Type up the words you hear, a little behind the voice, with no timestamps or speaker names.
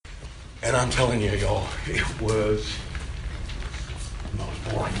And I'm telling you, y'all, it was the most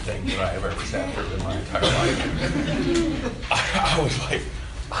boring thing that I have ever sat through in my entire life. I was like,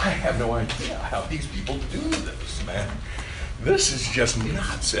 I have no idea how these people do this, man. This is just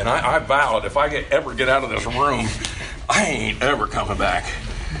nuts. And I vowed if I ever get out of this room, I ain't ever coming back.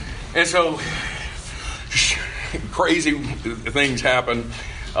 And so, crazy things happen.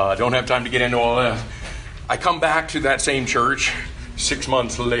 Don't have time to get into all that. I come back to that same church 6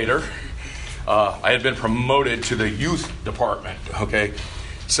 months later. I had been promoted to the youth department, okay?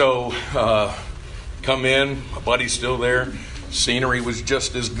 So, come in, my buddy's still there. Scenery was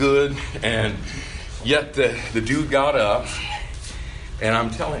just as good, and yet the dude got up, and I'm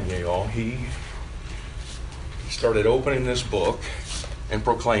telling you, y'all, he started opening this book and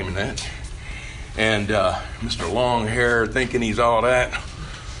proclaiming it. And Mr. Long Hair, thinking he's all that.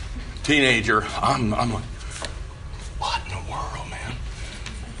 Teenager, I'm like, what in the world, man?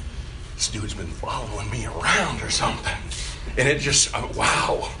 This dude's been following me around or something. And it just,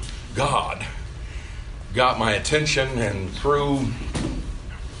 wow, God got my attention, and through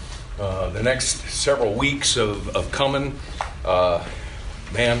the next several weeks of coming,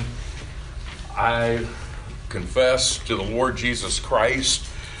 man, I confess to the Lord Jesus Christ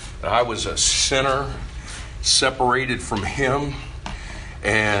that I was a sinner separated from Him,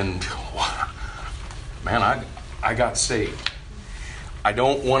 and man, I got saved. I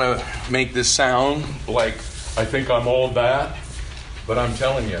don't want to make this sound like I think I'm all that, but I'm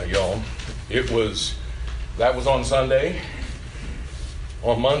telling you, y'all, that was on Sunday.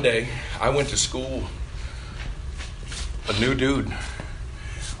 On Monday, I went to school, a new dude.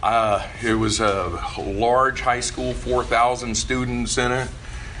 It was a large high school, 4,000 students in it,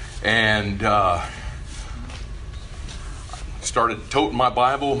 and started toting my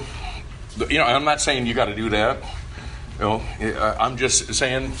Bible. You know, I'm not saying you got to do that. You know, I'm just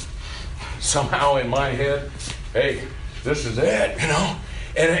saying somehow in my head, hey, this is it. You know.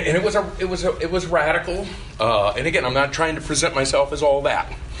 And it was radical. And again, I'm not trying to present myself as all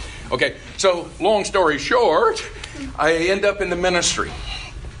that. Okay, so long story short, I end up in the ministry.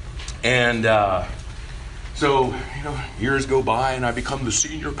 And so, you know, years go by and I become the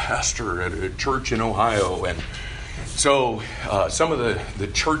senior pastor at a church in Ohio. And so some of the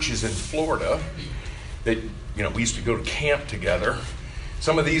churches in Florida that, you know, we used to go to camp together,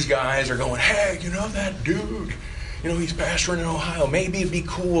 some of these guys are going, hey, you know that dude? You know, he's pastoring in Ohio. Maybe it'd be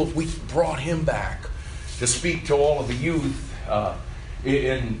cool if we brought him back to speak to all of the youth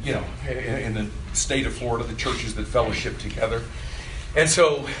in the state of Florida, the churches that fellowship together. And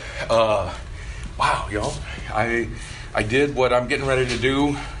so, wow, y'all, I did what I'm getting ready to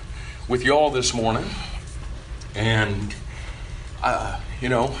do with y'all this morning. And, you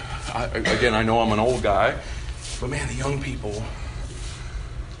know, I know I'm an old guy, but man, the young people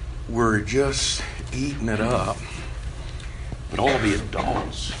were just eating it up. But all the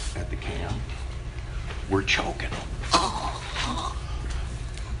adults at the camp were choking.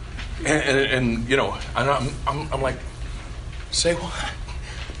 And you know, and I'm like, say what?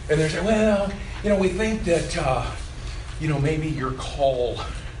 And they're saying, well, you know, we think that, you know, maybe your call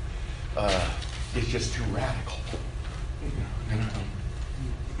is just too radical. And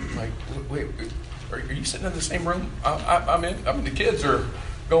I'm like, wait, are you sitting in the same room? I'm in. The kids are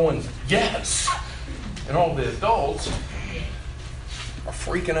going, yes. And all the adults are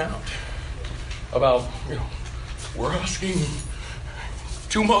freaking out about, you know, we're asking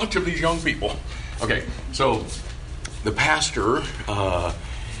too much of these young people. Okay, so the pastor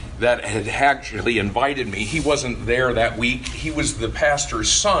that had actually invited me, he wasn't there that week. He was the pastor's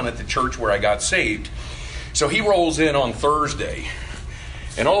son at the church where I got saved. So he rolls in on Thursday,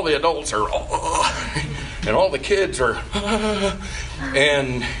 and all the adults are, and all the kids are,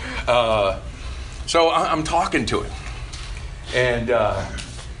 and so I'm talking to him. And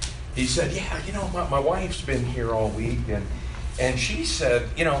he said, yeah, you know, my wife's been here all week, and she said,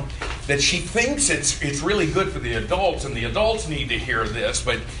 you know, that she thinks it's really good for the adults, and the adults need to hear this,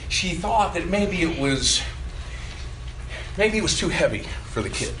 but she thought that maybe it was too heavy for the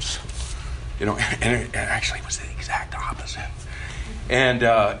kids, you know, and it actually was the exact opposite.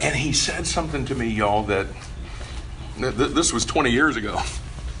 And he said something to me, y'all, that this was 20 years ago.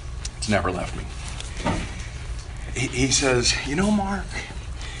 It's never left me. He says, you know, Mark,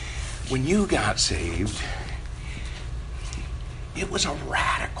 when you got saved, it was a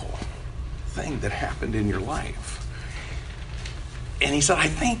radical thing that happened in your life. And he said,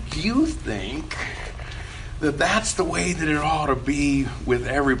 you think that that's the way that it ought to be with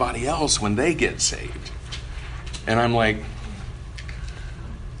everybody else when they get saved. And I'm like,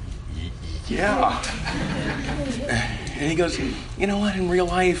 yeah. And he goes, you know what, in real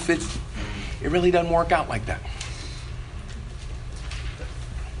life, it really doesn't work out like that.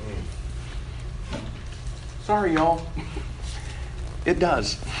 Sorry, y'all. It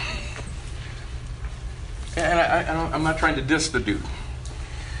does. And I'm not trying to diss the dude.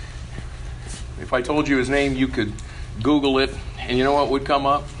 If I told you his name, you could Google it, and you know what would come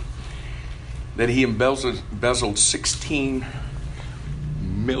up? That he embezzled $16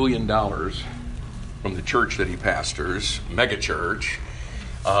 million from the church that he pastors, mega church.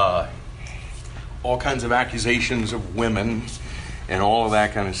 All kinds of accusations of women and all of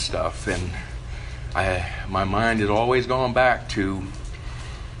that kind of stuff. And my mind has always gone back to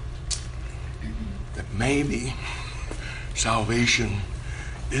that maybe salvation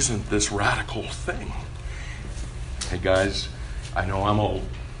isn't this radical thing. Hey guys, I know I'm old.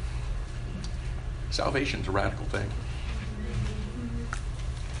 Salvation's a radical thing.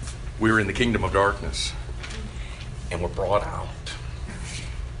 We're in the kingdom of darkness, and we're brought out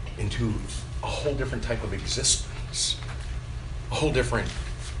into a whole different type of existence, a whole different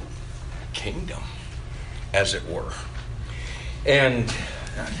kingdom, as it were. And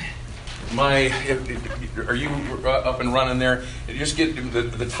are you up and running there? Just get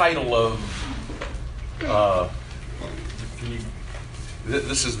the title of,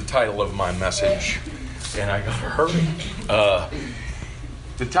 this is the title of my message, and I gotta hurry.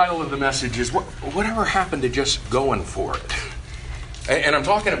 The title of the message is, whatever happened to just going for it? And I'm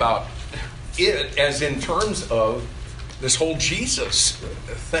talking about it as in terms of this whole Jesus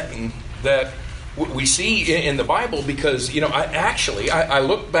thing that we see in the Bible, because, I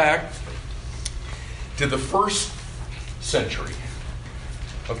look back to the first century,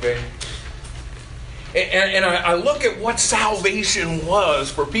 okay? And I look at what salvation was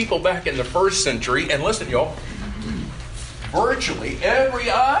for people back in the first century, and listen, y'all, virtually every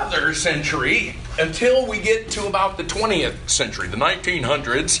other century until we get to about the 20th century, the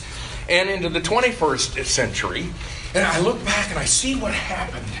 1900s, and into the 21st century. And I look back and I see what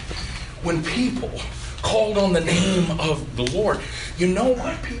happened when people called on the name of the Lord. You know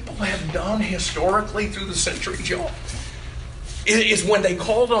what people have done historically through the centuries, y'all? Is when they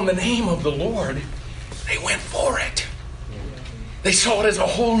called on the name of the Lord, they went for it. They saw it as a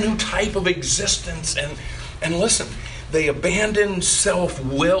whole new type of existence. And listen, they abandoned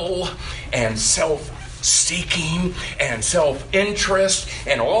self-will and self-seeking and self-interest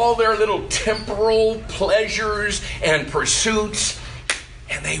and all their little temporal pleasures and pursuits,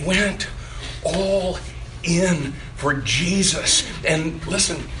 and they went all in for Jesus. And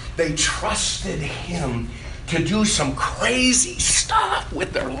listen, they trusted Him to do some crazy stuff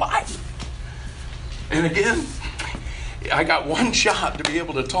with their life. And again, I got one shot to be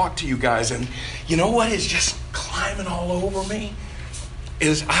able to talk to you guys, and you know what is just climbing all over me?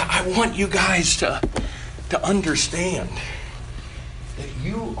 Is I want you guys to understand that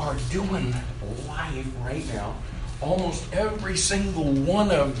you are doing life right now. Almost every single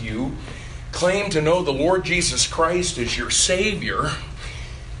one of you claim to know the Lord Jesus Christ as your Savior.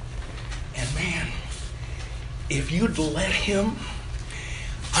 And man, if you'd let Him,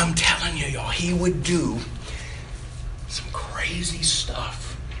 I'm telling you, y'all, He would do some crazy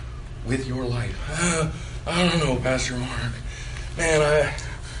stuff with your life. I don't know, Pastor Mark. Man,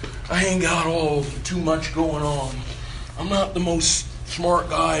 I ain't got all too much going on. I'm not the most smart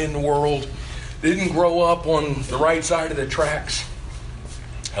guy in the world. Didn't grow up on the right side of the tracks.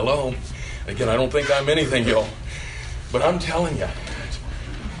 Hello. Again, I don't think I'm anything, y'all. But I'm telling you,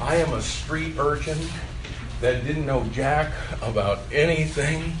 I am a street urchin that didn't know jack about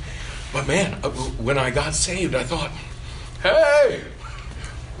anything. But man, when I got saved, I thought, hey,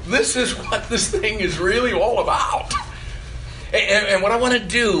 this is what this thing is really all about. And what I want to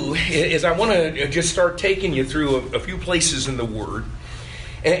do is I want to just start taking you through a few places in the Word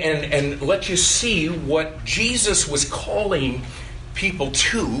and let you see what Jesus was calling people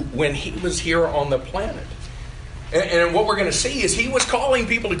to when He was here on the planet. And what we're going to see is He was calling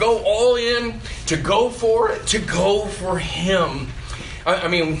people to go all in, to go for it, to go for Him. I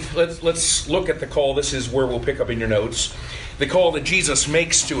mean, let's look at the call. This is where we'll pick up in your notes. The call that Jesus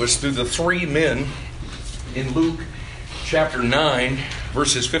makes to us through the three men in Luke chapter 9,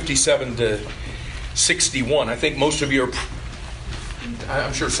 verses 57 to 61. I think most of you are,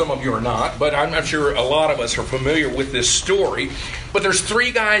 I'm sure some of you are not, but I'm sure a lot of us are familiar with this story. But there's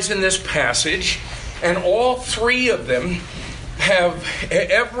three guys in this passage, and all three of them have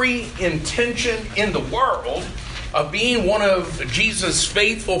every intention in the world of being one of Jesus'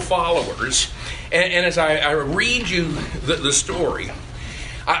 faithful followers. And as I read you the story,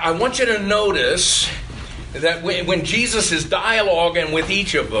 I want you to notice that when Jesus is dialoguing with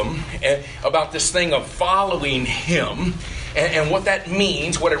each of them about this thing of following Him, and what that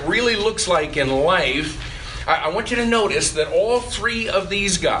means, what it really looks like in life, I want you to notice that all three of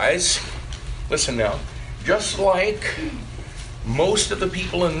these guys, listen now, just like most of the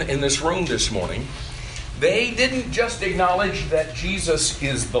people in this room this morning, they didn't just acknowledge that Jesus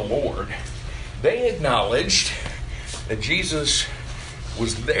is the Lord. They acknowledged that Jesus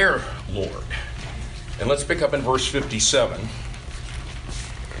was their Lord. And let's pick up in verse 57.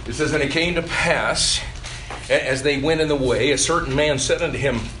 It says, "And it came to pass, as they went in the way, a certain man said unto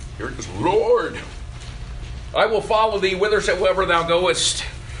him," here it goes, "Lord, I will follow thee whithersoever thou goest."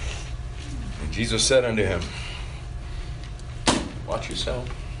 And Jesus said unto him, watch yourself.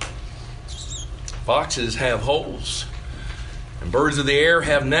 "Foxes have holes, and birds of the air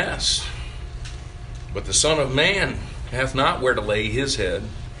have nests, but the Son of Man hath not where to lay his head."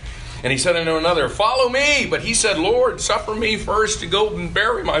 And he said unto another, "Follow me." But he said, "Lord, suffer me first to go and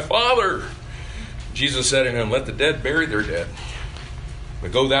bury my father." Jesus said unto him, "Let the dead bury their dead,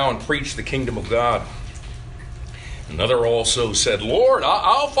 but go thou and preach the kingdom of God." Another also said, "Lord,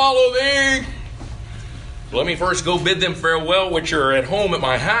 I'll follow thee. Let me first go bid them farewell which are at home at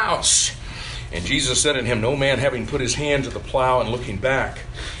my house." And Jesus said unto him, "No man having put his hand to the plow and looking back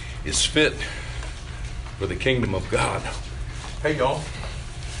is fit for the kingdom of God." Hey, y'all.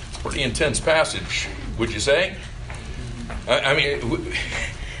 Pretty intense passage, would you say? I mean,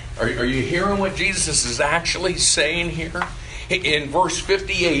 are you hearing what Jesus is actually saying here? In verse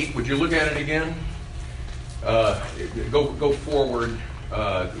 58, would you look at it again? Go forward.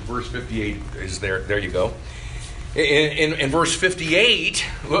 Verse 58 is there. There you go. In verse 58,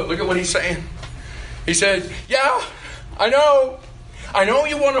 look at what he's saying. He said, "Yeah, I know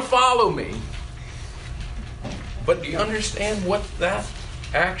you want to follow me. But do you understand what that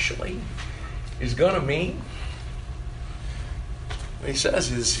actually is going to mean?" What he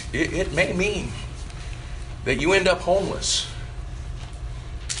says is, it may mean that you end up homeless.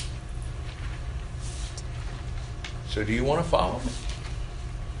 So do you want to follow me?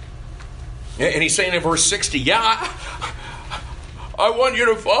 And he's saying in verse 60, "Yeah, I want you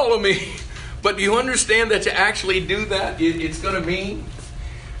to follow me. But do you understand that to actually do that, it's going to mean,"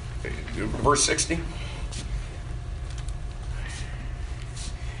 verse 60,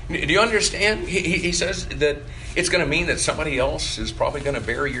 do you understand? He says that it's going to mean that somebody else is probably going to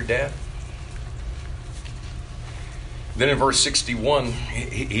bury your dad. Then in verse 61,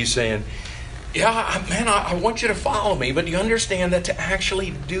 he's saying, "Yeah, man, I want you to follow me, but do you understand that to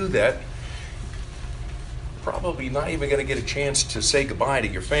actually do that, probably not even going to get a chance to say goodbye to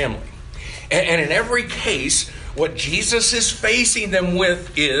your family." And in every case, what Jesus is facing them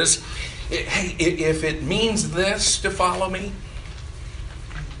with is, hey, if it means this to follow me,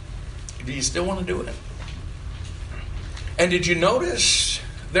 do you still want to do it? And did you notice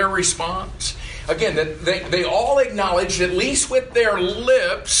their response? Again, that they all acknowledged, at least with their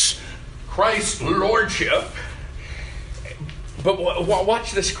lips, Christ's lordship. But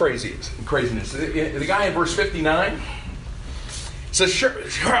watch this craziness. The guy in verse 59 says, sure,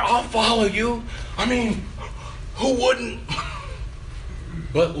 I'll follow you. I mean, who wouldn't?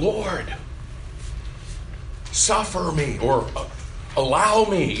 But Lord, suffer me or allow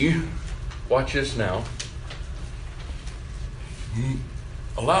me. Watch this now.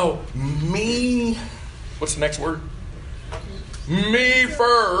 Allow me. What's the next word? Me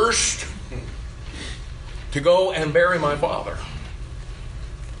first to go and bury my father.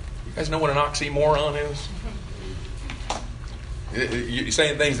 You guys know what an oxymoron is? You're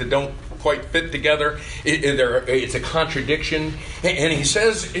saying things that don't quite fit together. It's a contradiction. And he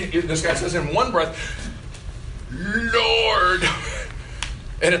says, this guy says in one breath, Lord.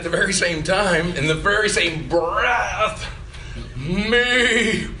 And at the very same time, in the very same breath,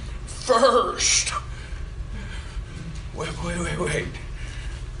 me first. Wait.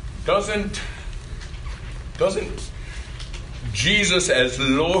 Doesn't Jesus as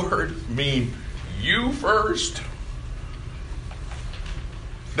Lord mean you first?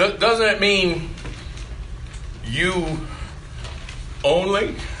 Doesn't it mean you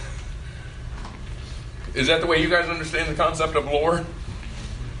only? Is that the way you guys understand the concept of Lord?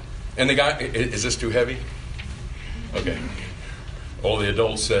 And the guy, is this too heavy? Okay. All the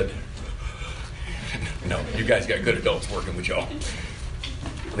adults said, no, you guys got good adults working with y'all.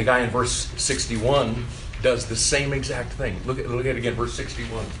 The guy in verse 61 does the same exact thing. Look at it again, verse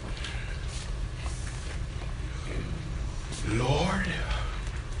 61. Lord.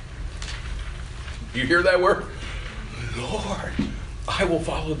 You hear that word? Lord, I will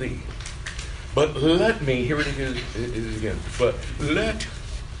follow thee. But let me, here it is again. But let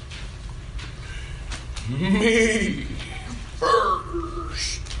me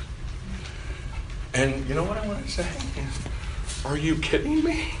first. And you know what I want to say? Are you kidding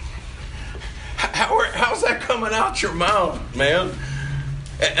me? How's that coming out your mouth, man?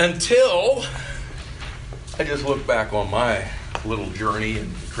 Until I just look back on my little journey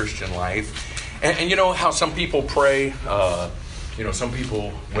in Christian life. And you know how some people pray? Some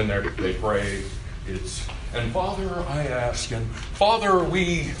people, when they pray, it's, and Father, I ask, and Father,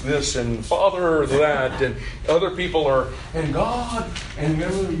 we this, and Father, that, and other people are, and God, and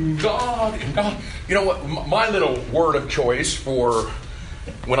God, and God. You know what? My little word of choice for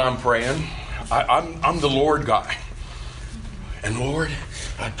when I'm praying, I'm the Lord guy. And Lord,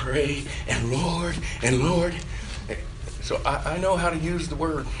 I pray, and Lord, and Lord. So I know how to use the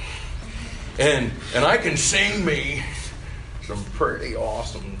word. And I can sing me some pretty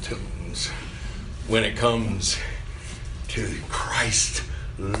awesome tunes when it comes to Christ's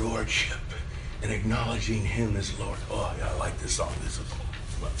Lordship and acknowledging Him as Lord. Oh, yeah, I like this song.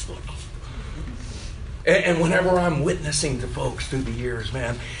 And whenever I'm witnessing to folks through the years,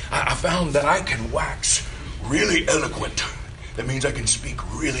 man, I found that I can wax really eloquent. That means I can speak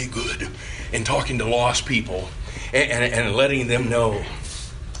really good in talking to lost people and letting them know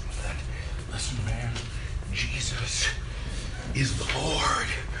that, listen, man, Jesus is the Lord.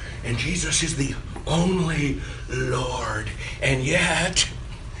 And Jesus is the only Lord. And yet,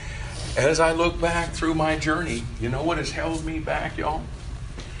 as I look back through my journey, you know what has held me back, y'all?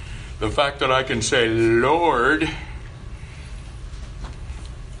 The fact that I can say, Lord,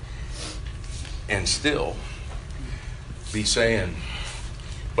 and still be saying,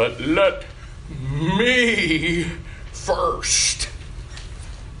 but let me first.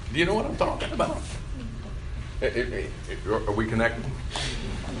 Do you know what I'm talking about? Are we connected?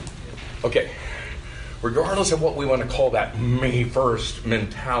 Okay. Regardless of what we want to call that me first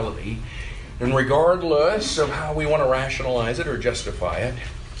mentality, and regardless of how we want to rationalize it or justify it,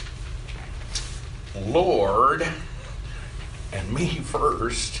 Lord and me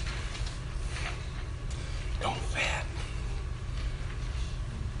first don't fit.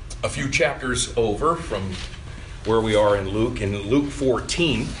 A few chapters over from where we are in Luke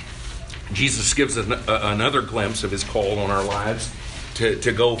 14, Jesus gives another glimpse of His call on our lives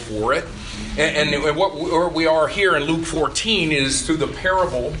to go for it. And where we are here in Luke 14 is through the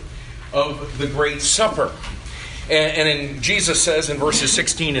parable of the Great Supper. And Jesus says in verses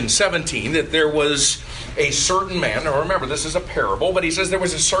 16 and 17 that there was a certain man, now remember this is a parable, but He says there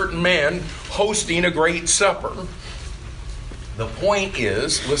was a certain man hosting a great supper. The point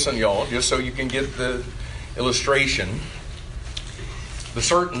is, listen y'all, just so you can get the illustration, the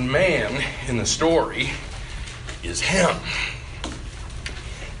certain man in the story is Him.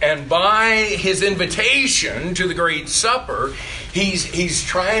 And by His invitation to the Great Supper, he's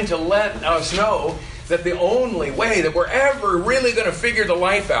trying to let us know that the only way that we're ever really going to figure the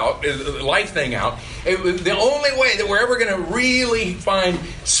life thing out, the only way that we're ever going to really find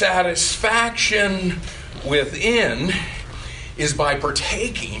satisfaction within is by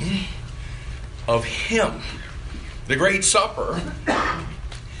partaking of Him. The Great Supper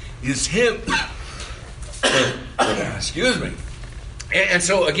is Him. Excuse me. And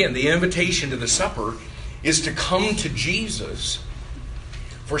so, again, the invitation to the supper is to come to Jesus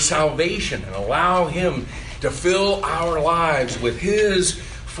for salvation and allow Him to fill our lives with His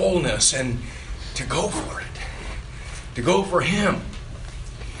fullness and to go for it, to go for Him.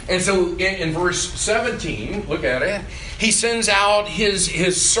 And so in verse 17, look at it, He sends out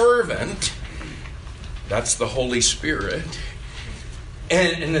His servant, that's the Holy Spirit,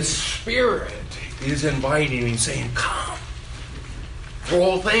 and the Spirit is inviting Him, saying, come. For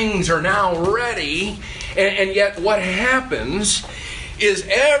all things are now ready. And yet what happens is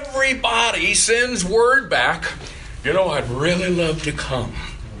everybody sends word back, I'd really love to come.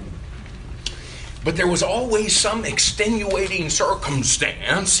 But there was always some extenuating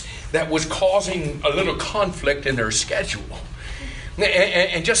circumstance that was causing a little conflict in their schedule.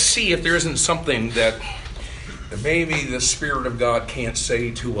 And just see if there isn't something that maybe the Spirit of God can't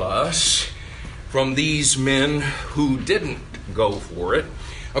say to us from these men who didn't go for it.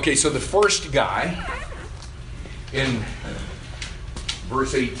 Okay, so the first guy in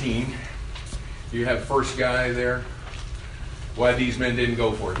verse 18, you have first guy there. Why these men didn't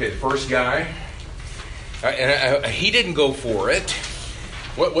go for it. Okay, the first guy, he didn't go for it.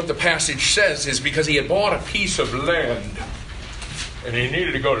 What the passage says is because he had bought a piece of land and he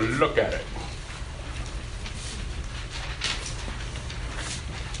needed to go to look at it.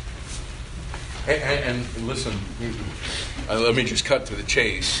 And listen, let me just cut to the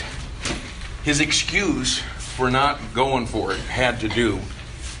chase. His excuse for not going for it had to do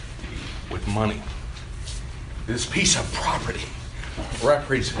with money. This piece of property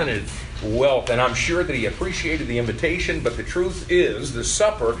represented wealth. And I'm sure that he appreciated the invitation, but the truth is the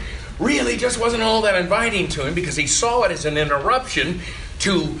supper really just wasn't all that inviting to him, because he saw it as an interruption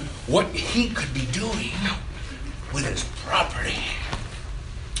to what he could be doing with his property.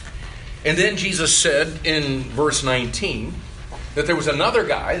 And then Jesus said in verse 19 that there was another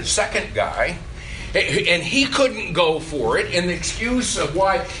guy, the second guy, and he couldn't go for it. And the excuse of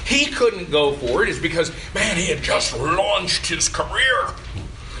why he couldn't go for it is because, man, he had just launched his career.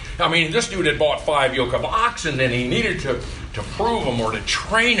 I mean, this dude had bought 5 yoke of oxen, and he needed to prove them or to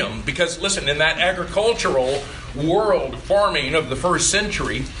train them. Because, listen, in that agricultural world, farming of the first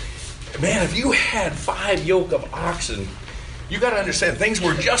century, man, if you had 5 yoke of oxen, you got to understand, things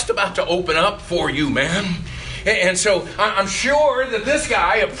were just about to open up for you, man. And so I'm sure that this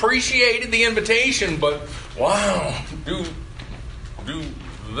guy appreciated the invitation, but wow, do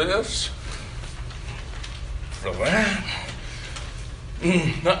this for that?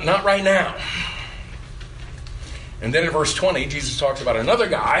 Not right now. And then in verse 20, Jesus talks about another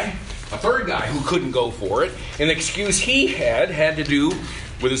guy, a third guy who couldn't go for it. And the excuse he had to do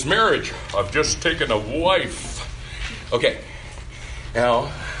with his marriage. I've just taken a wife. Okay, now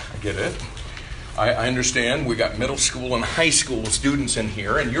I get it. I understand we got middle school and high school students in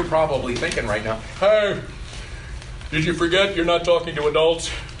here, and you're probably thinking right now, hey, did you forget you're not talking to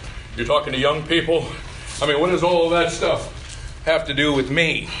adults? You're talking to young people? I mean, what does all of that stuff have to do with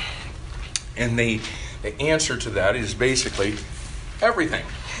me? And the answer to that is basically everything.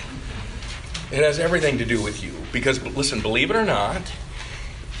 It has everything to do with you. Because, listen, believe it or not,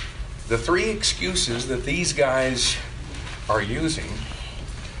 the 3 excuses that these guys are using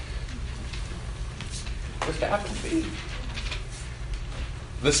just happen to be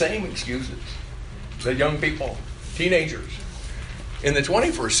the same excuses that young people, teenagers in the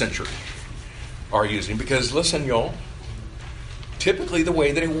 21st century are using. Because, listen, y'all, typically the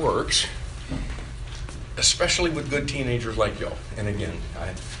way that it works, especially with good teenagers like y'all, and again,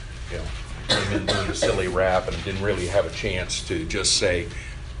 I came in doing a silly rap and didn't really have a chance to just say,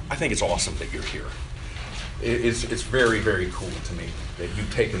 I think it's awesome that you're here. It's very, very cool to me that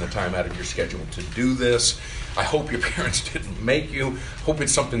you've taken the time out of your schedule to do this. I hope your parents didn't make you. Hope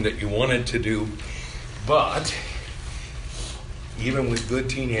it's something that you wanted to do. But even with good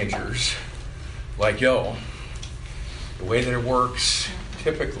teenagers like y'all, the way that it works,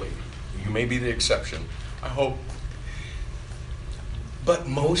 typically, you may be the exception, I hope, but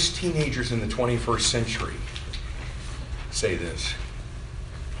most teenagers in the 21st century say this: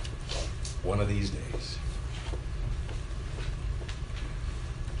 one of these days,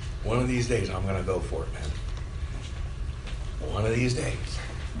 I'm going to go for it, man. One of these days,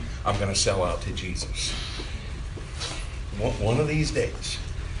 I'm going to sell out to Jesus. One of these days,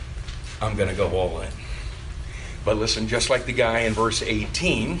 I'm going to go all in. But listen, just like the guy in verse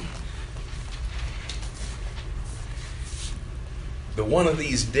 18, the one of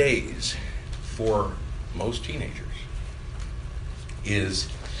these days for most teenagers is,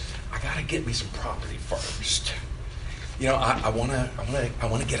 I got to get me some property first. You know, I want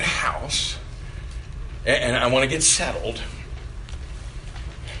to get a house, and I want to get settled,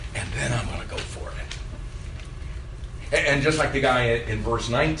 and then I'm going to go for it. And just like the guy in verse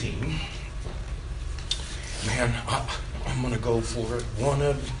 19, man, I'm going to go for it one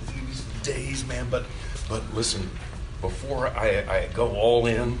of these days, man. But listen, before I go all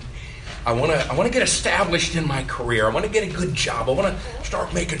in, I want to get established in my career. I want to get a good job. I want to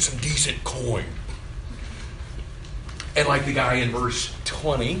start making some decent coin. And like the guy in verse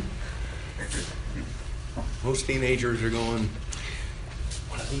 20, most teenagers are going,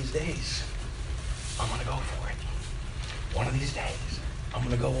 one of these days, I'm going to go for it. One of these days, I'm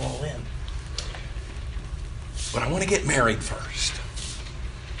going to go all in. But I want to get married first.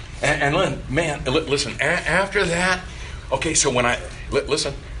 And listen, after that, okay, so when I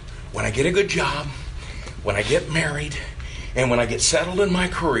get a good job, when I get married, and when I get settled in my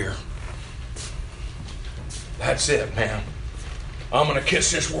career, that's it, man. I'm going to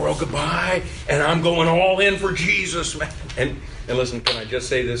kiss this world goodbye, and I'm going all in for Jesus, man. And listen, can I just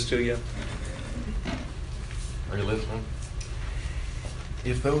say this to you? Are you listening?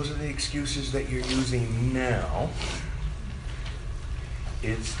 If those are the excuses that you're using now,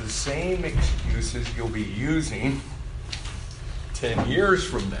 it's the same excuses you'll be using 10 years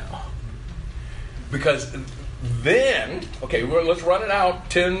from now. Because then, okay, well, let's run it out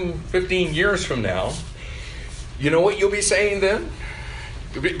 10, 15 years from now. You know what you'll be saying then?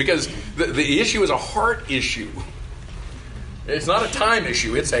 Because the issue is a heart issue. It's not a time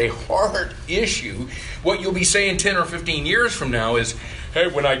issue. It's a heart issue. What you'll be saying 10 or 15 years from now is, hey,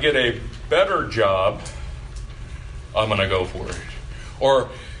 when I get a better job, I'm going to go for it. Or,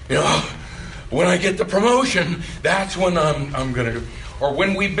 You know, when I get the promotion, that's when I'm going to, or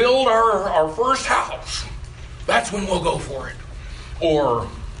when we build our first house, that's when we'll go for it. Or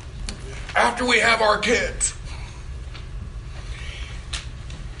after we have our kids.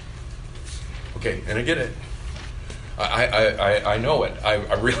 Okay, and I get it. I know it.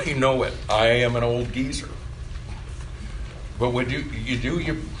 I really know it. I am an old geezer. But would you do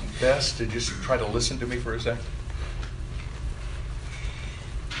your best to just try to listen to me for a second?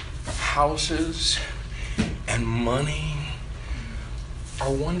 Houses and money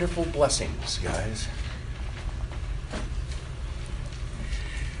are wonderful blessings, guys.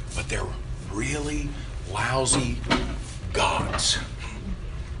 But they're really lousy gods.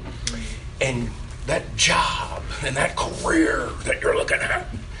 And that job and that career that you're looking at,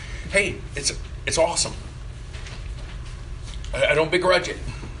 hey, it's awesome. I don't begrudge it.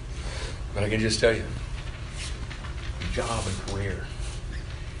 But I can just tell you, job and career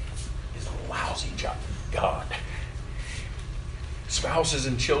is a lousy job. God. Spouses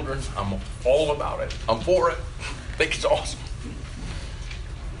and children, I'm all about it. I'm for it. I think it's awesome.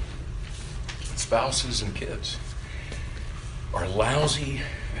 Spouses and kids are lousy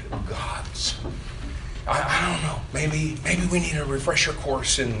gods. I don't know. Maybe we need a refresher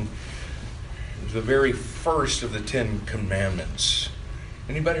course in the very first of the 10 Commandments.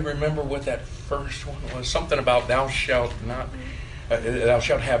 Anybody remember what that first one was? Something about thou shalt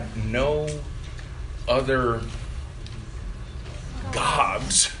have no other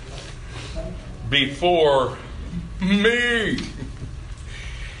gods before me.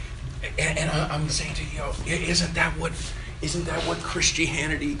 And I'm saying to you, isn't that what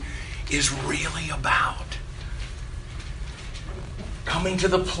Christianity is really about? Coming to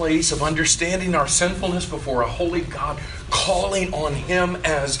the place of understanding our sinfulness before a holy God, calling on Him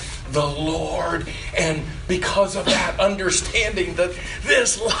as the Lord, and because of that, understanding that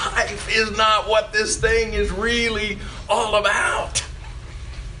this life is not what this thing is really all about.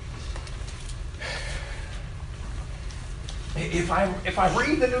 If I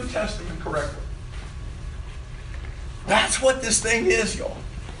read the New Testament correctly, that's what this thing is, y'all.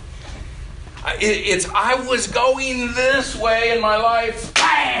 It's I was going this way in my life,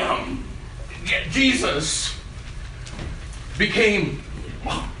 bam! Jesus became,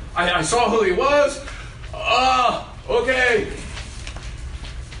 I saw who He was, okay.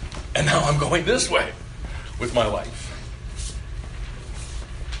 And now I'm going this way with my life.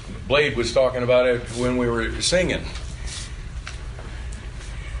 Blade was talking about it when we were singing.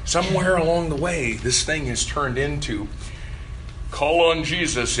 Somewhere along the way, this thing has turned into call on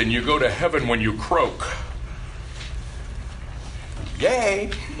Jesus and you go to heaven when you croak. Yay!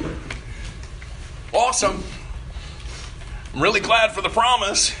 Awesome. I'm really glad for the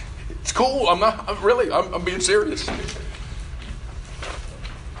promise. It's cool. I'm being serious.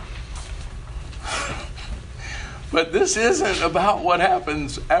 But this isn't about what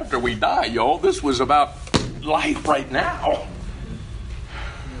happens after we die, y'all. This was about life right now.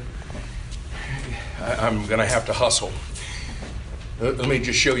 I'm going to have to hustle. Let me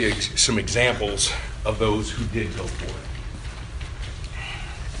just show you some examples of those who did go for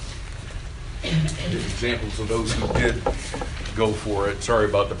it. Examples of those who did go for it. Sorry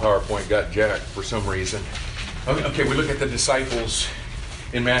about the PowerPoint got jacked for some reason. Okay, we look at the disciples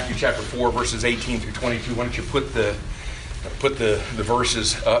in Matthew chapter 4, verses 18 through 22. Why don't you put the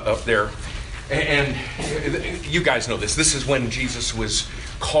verses up there? And you guys know this. This is when Jesus was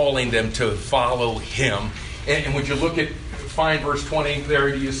calling them to follow Him. And would you find verse 20 there?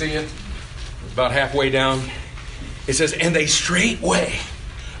 Do you see it? About halfway down. It says, and they straightway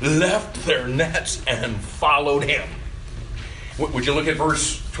left their nets and followed Him. Would you look at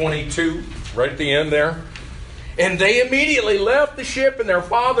verse 22, right at the end there? And they immediately left the ship and their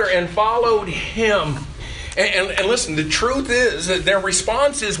father and followed Him. And listen, the truth is that their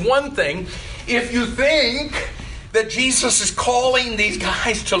response is one thing. If you think that Jesus is calling these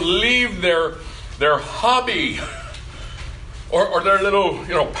guys to leave their hobby or their little,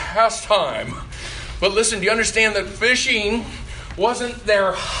 pastime. But listen, do you understand that fishing wasn't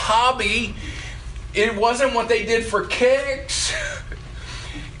their hobby? It wasn't what they did for kicks.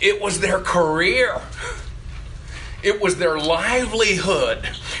 It was their career. It was their livelihood.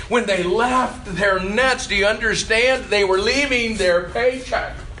 When they left their nets, do you understand? They were leaving their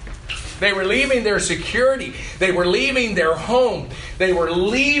paycheck. They were leaving their security. They were leaving their home. They were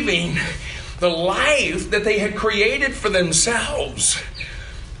leaving the life that they had created for themselves.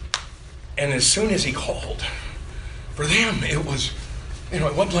 And as soon as He called, for them, it was, it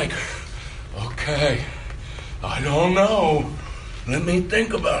wasn't like, okay, I don't know. Let me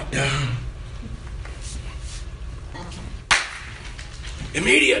think about that.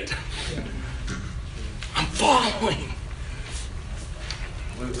 Immediate. I'm following.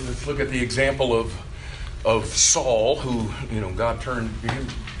 Let's look at the example of Saul, who, God turned him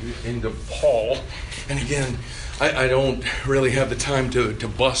into Paul. And again, I don't really have the time to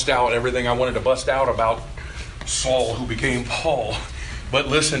bust out everything I wanted to bust out about Saul, who became Paul. But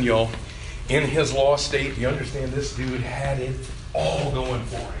listen, y'all, in his lost state, you understand this dude had it all going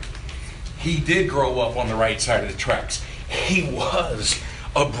for him. He did grow up on the right side of the tracks. He was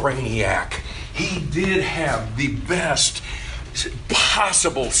a brainiac. He did have the best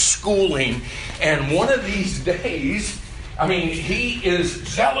possible schooling. And one of these days, he is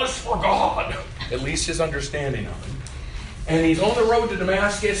zealous for God. At least his understanding of him. And he's on the road to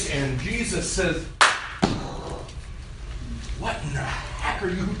Damascus, and Jesus says, "What in the heck are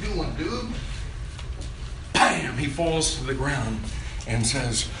you doing, dude?" Bam! He falls to the ground and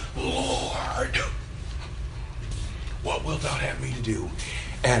says, "Lord, what wilt thou have me to do?"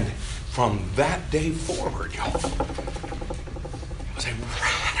 And from that day forward, y'all, it was a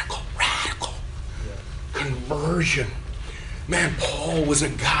radical conversion. Man, Paul was a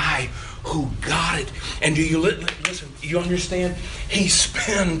guy who got it. And do you listen? You understand? He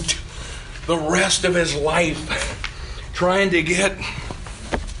spent the rest of his life trying to get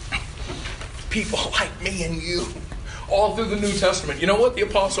people like me and you all through the New Testament. You know what the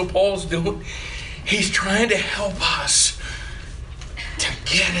Apostle Paul's doing? He's trying to help us to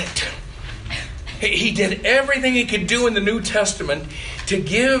get it. He did everything he could do in the New Testament to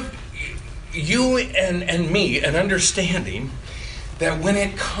give you and me an understanding that when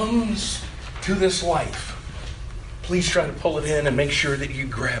it comes to this life, please try to pull it in and make sure that you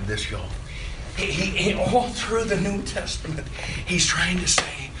grab this, y'all. He all through the New Testament, he's trying to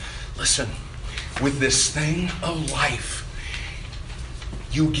say, listen, with this thing of life,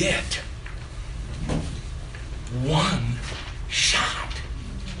 you get one shot.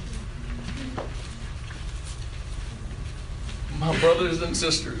 My brothers and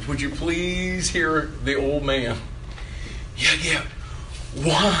sisters, would you please hear the old man? You get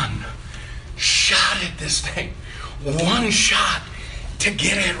one shot at this thing. One shot to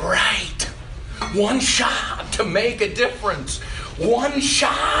get it right. One shot to make a difference. One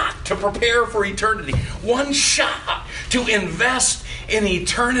shot to prepare for eternity. One shot to invest in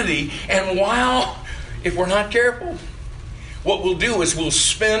eternity. And if we're not careful, what we'll do is we'll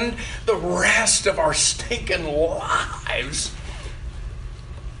spend the rest of our stinking lives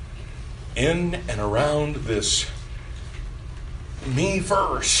in and around this me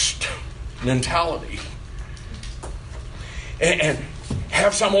first mentality. And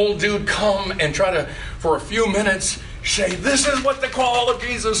have some old dude come and try to, for a few minutes, say, this is what the call of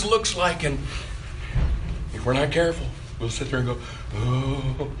Jesus looks like. And if we're not careful, we'll sit there and go,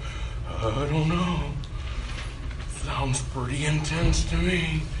 oh, I don't know. Sounds pretty intense to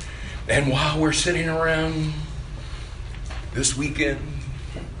me. And while we're sitting around this weekend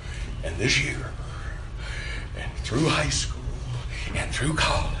and this year and through high school and through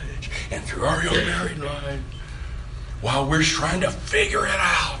college and through our young married life, while we're trying to figure it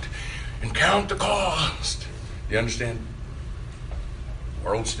out and count the cost. You understand?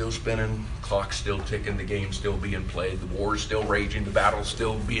 World's still spinning, clock's still ticking, the game's still being played, the war's still raging, the battle's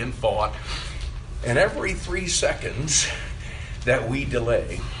still being fought. And every 3 seconds that we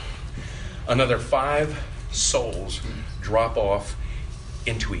delay, another 5 souls drop off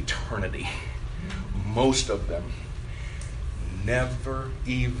into eternity. Most of them never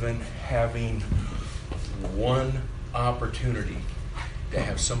even having one opportunity to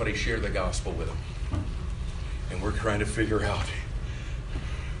have somebody share the gospel with them. And we're trying to figure out,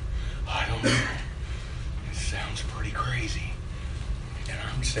 I don't know, it sounds pretty crazy. And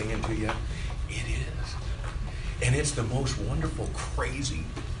I'm saying to you, it is. And it's the most wonderful crazy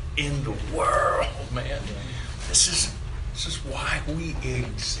in the world, man. This is why we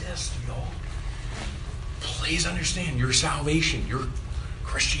exist, y'all. Please understand, your salvation, your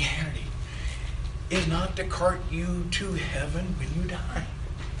Christianity, is not to cart you to heaven when you die.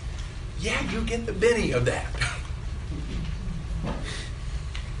 Yeah, you get the benny of that.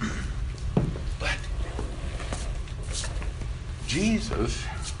 But Jesus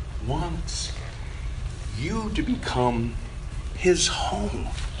wants you to become his home.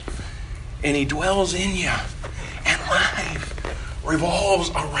 And he dwells in you. And life revolves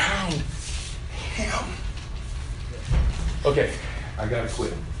around him. Okay, I gotta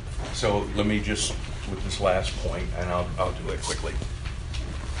quit. So let me just, with this last point, and I'll do it quickly.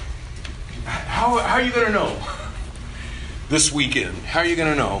 How are you going to know this weekend? How are you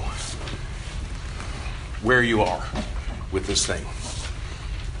going to know where you are with this thing?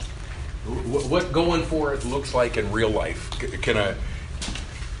 What going for it looks like in real life? Can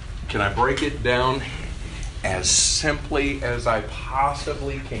Can I break it down as simply as I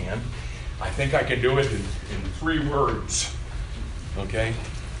possibly can? I think I can do it in 3 words. Okay?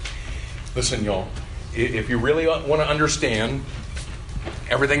 Listen, y'all. If you really want to understand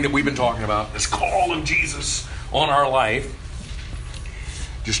everything that we've been talking about, this call of Jesus on our life,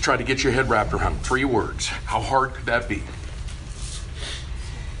 just try to get your head wrapped around 3 words. How hard could that be?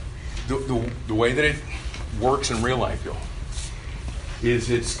 The way that it works in real life, y'all,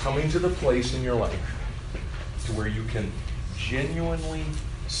 is it's coming to the place in your life to where you can genuinely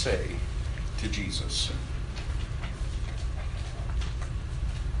say to Jesus,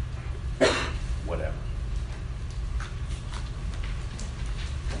 whatever.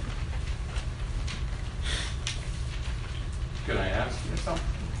 Can I ask you something?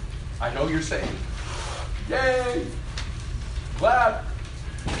 I know you're saying, yay, glad.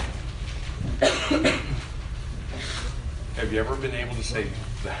 Have you ever been able to say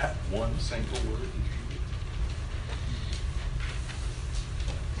that one single word?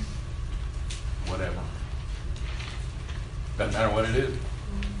 Whatever. Doesn't matter what it is.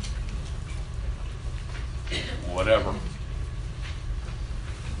 Whatever.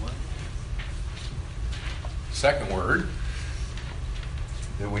 Second word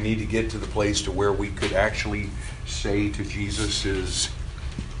that we need to get to the place to where we could actually say to Jesus is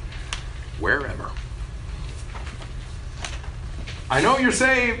wherever. I know you're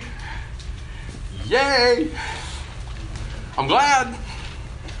saved. Yay! I'm glad.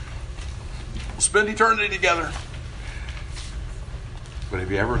 We'll spend eternity together. But have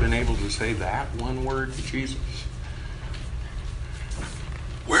you ever been able to say that one word to Jesus?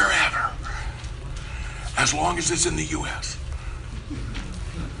 Wherever. As long as it's in the U.S.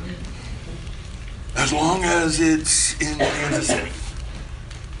 As long as it's in Kansas City.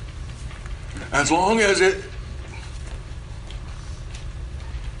 As long as it...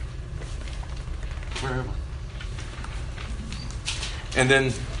 Wherever. And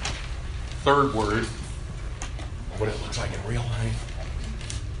then, third word, what it looks like in real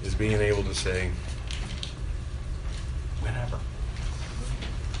life, is being able to say, whenever.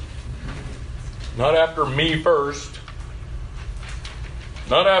 Not after me first.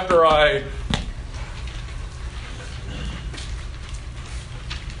 Not after I...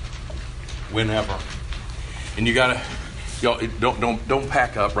 Whenever. And you gotta, y'all, don't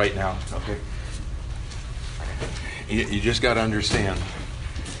pack up right now, okay? You just gotta understand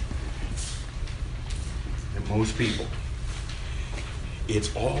that most people,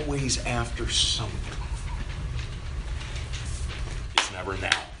 it's always after something. It's never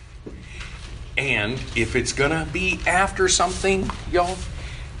now. And if it's gonna be after something, y'all,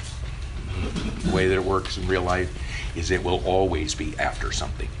 the way that it works in real life is it will always be after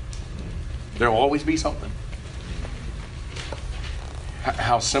something. There'll always be something.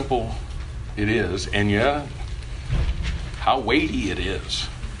 How simple it is, and yeah, how weighty it is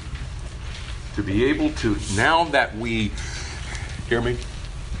to be able to, now that we, hear me,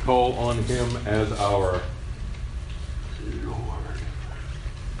 call on Him as our Lord.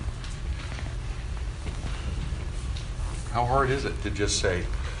 How hard is it to just say,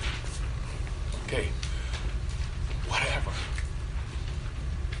 okay,